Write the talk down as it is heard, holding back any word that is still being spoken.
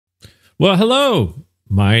Well, hello.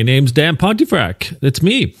 My name's Dan Pontefract. It's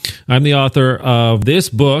me. I'm the author of this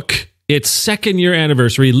book. Its second year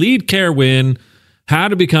anniversary, Lead Care Win, How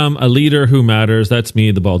to Become a Leader Who Matters. That's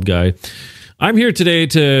me, the bald guy. I'm here today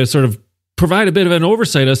to sort of provide a bit of an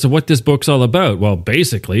oversight as to what this book's all about. Well,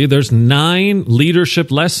 basically, there's 9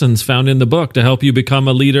 leadership lessons found in the book to help you become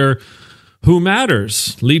a leader who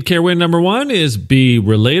matters. Lead Care Win number 1 is be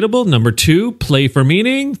relatable. Number 2, play for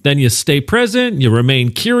meaning. Then you stay present. You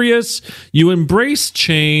remain curious. You embrace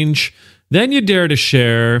change. Then you dare to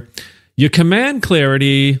share. You command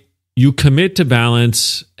clarity. You commit to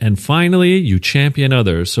balance. And finally, you champion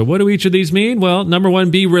others. So what do each of these mean? Well, number 1,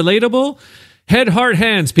 be relatable. Head, heart,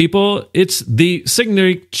 hands, people. It's the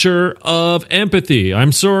signature of empathy.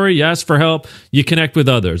 I'm sorry. You ask for help. You connect with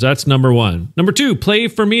others. That's number 1. Number 2, play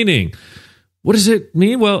for meaning. What does it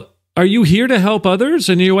mean? Well, are you here to help others?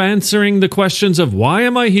 And are you answering the questions of why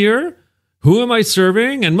am I here? Who am I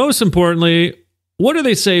serving? And most importantly, what do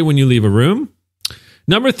they say when you leave a room?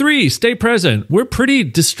 Number 3, stay present. We're pretty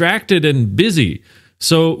distracted and busy.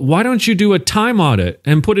 So why don't you do a time audit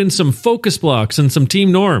and put in some focus blocks and some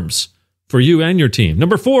team norms for you and your team?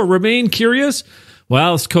 Number 4, remain curious. Well,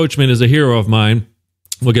 Alice Coachman is a hero of mine.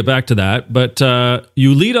 We'll get back to that. But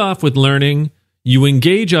you lead off with learning. You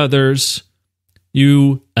engage others.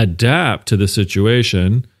 You adapt to the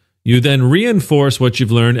situation. You then reinforce what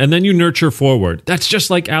you've learned, and then you nurture forward. That's just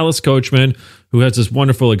like Alice Coachman, who has this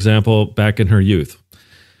wonderful example back in her youth.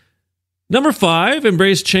 Number 5,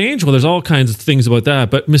 embrace change. Well, there's all kinds of things about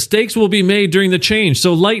that, but mistakes will be made during the change,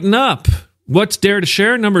 so lighten up. What's dare to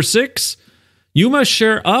share? Number 6, you must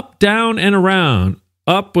share up, down, and around.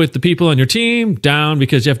 Up with the people on your team, down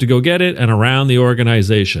because you have to go get it, and around the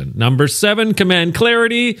organization. Number 7, command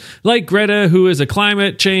clarity. Like Greta, who is a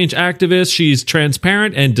climate change activist, she's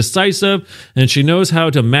transparent and decisive, and she knows how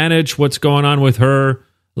to manage what's going on with her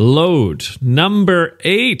load. Number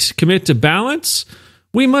 8, commit to balance.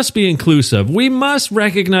 We must be inclusive. We must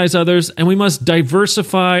recognize others, and we must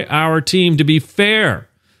diversify our team to be fair.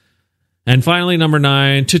 And finally, number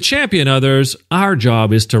 9, to champion others, our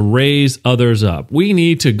job is to raise others up. We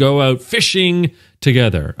need to go out fishing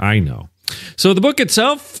together. I know. So the book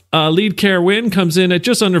itself, Lead Care Win, comes in at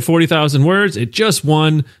just under 40,000 words. It just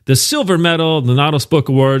won the silver medal of the Nautilus Book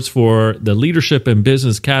Awards for the leadership and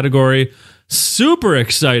business category. Super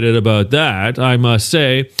excited about that, I must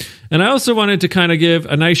say. And I also wanted to kind of give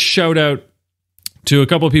a nice shout out to a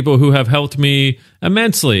couple of people who have helped me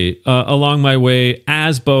immensely along my way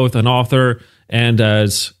as both an author and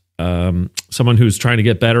as someone who's trying to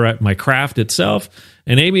get better at my craft itself.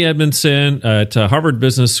 And Amy Edmondson at Harvard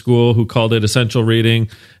Business School, who called it essential reading.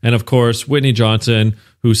 And of course, Whitney Johnson,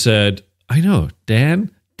 who said, I know,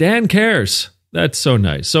 Dan cares. That's so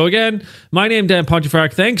nice. So again, my name is Dan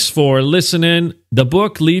Pontefract. Thanks for listening. The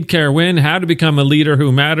book, Lead Care Win, How to Become a Leader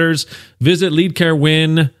Who Matters. Visit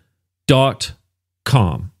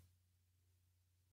leadcarewin.com.